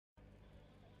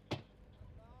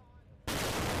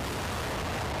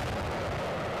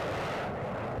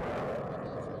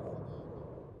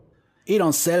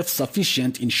Iran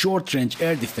self-sufficient in short-range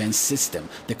air defense system.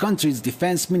 The country's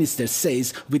defense minister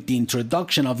says with the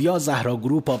introduction of Ya-Zahra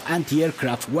group of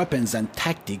anti-aircraft weapons and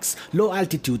tactics,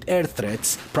 low-altitude air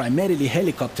threats, primarily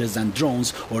helicopters and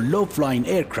drones or low-flying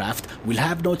aircraft, will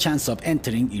have no chance of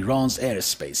entering Iran's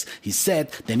airspace. He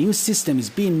said the new system is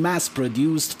being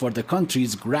mass-produced for the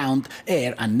country's ground,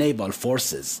 air and naval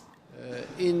forces.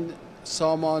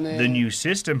 The new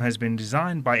system has been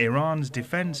designed by Iran's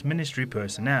defense ministry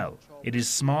personnel. It is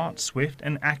smart, swift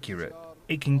and accurate.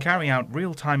 It can carry out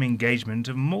real-time engagement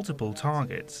of multiple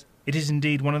targets. It is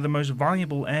indeed one of the most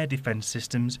valuable air defense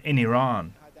systems in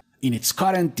Iran. In its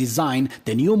current design,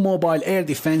 the new mobile air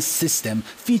defense system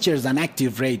features an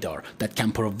active radar that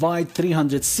can provide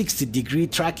 360-degree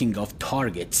tracking of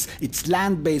targets. Its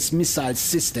land-based missile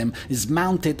system is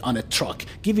mounted on a truck,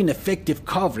 giving effective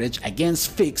coverage against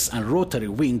fixed and rotary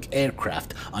wing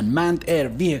aircraft, unmanned air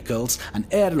vehicles, and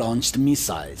air-launched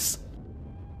missiles.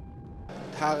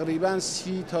 Almost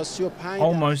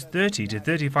 30 to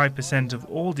 35% of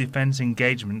all defense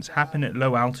engagements happen at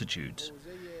low altitudes.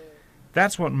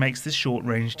 That's what makes the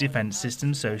short-range defense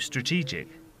system so strategic.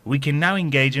 We can now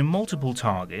engage in multiple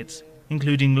targets,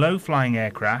 including low-flying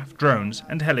aircraft, drones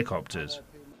and helicopters.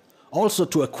 Also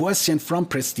to a question from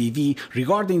Press TV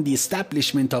regarding the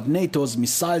establishment of NATO's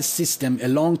missile system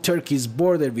along Turkey's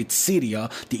border with Syria,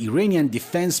 the Iranian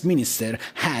defense minister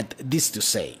had this to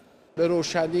say.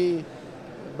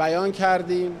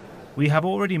 We have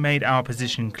already made our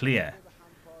position clear.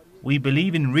 We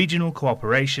believe in regional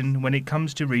cooperation when it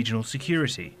comes to regional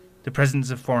security. The presence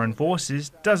of foreign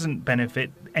forces doesn't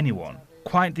benefit anyone.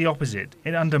 Quite the opposite,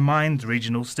 it undermines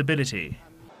regional stability.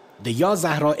 The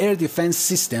Ya-Zahra air defense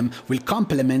system will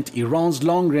complement Iran's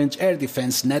long-range air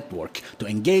defense network to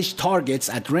engage targets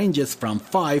at ranges from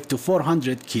 5 to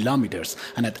 400 kilometers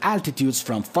and at altitudes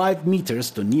from 5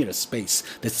 meters to near space.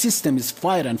 The system is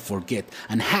fire and forget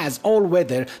and has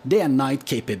all-weather day and night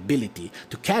capability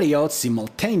to carry out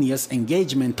simultaneous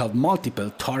engagement of multiple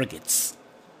targets.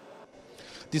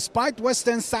 Despite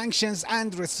Western sanctions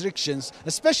and restrictions,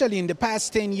 especially in the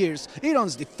past 10 years,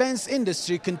 Iran's defense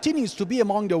industry continues to be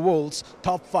among the world's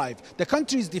top 5. The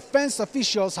country's defense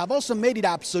officials have also made it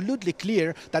absolutely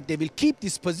clear that they will keep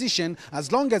this position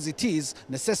as long as it is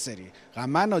necessary.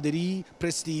 Ghaman Naderi,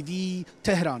 Press TV,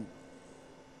 Tehran.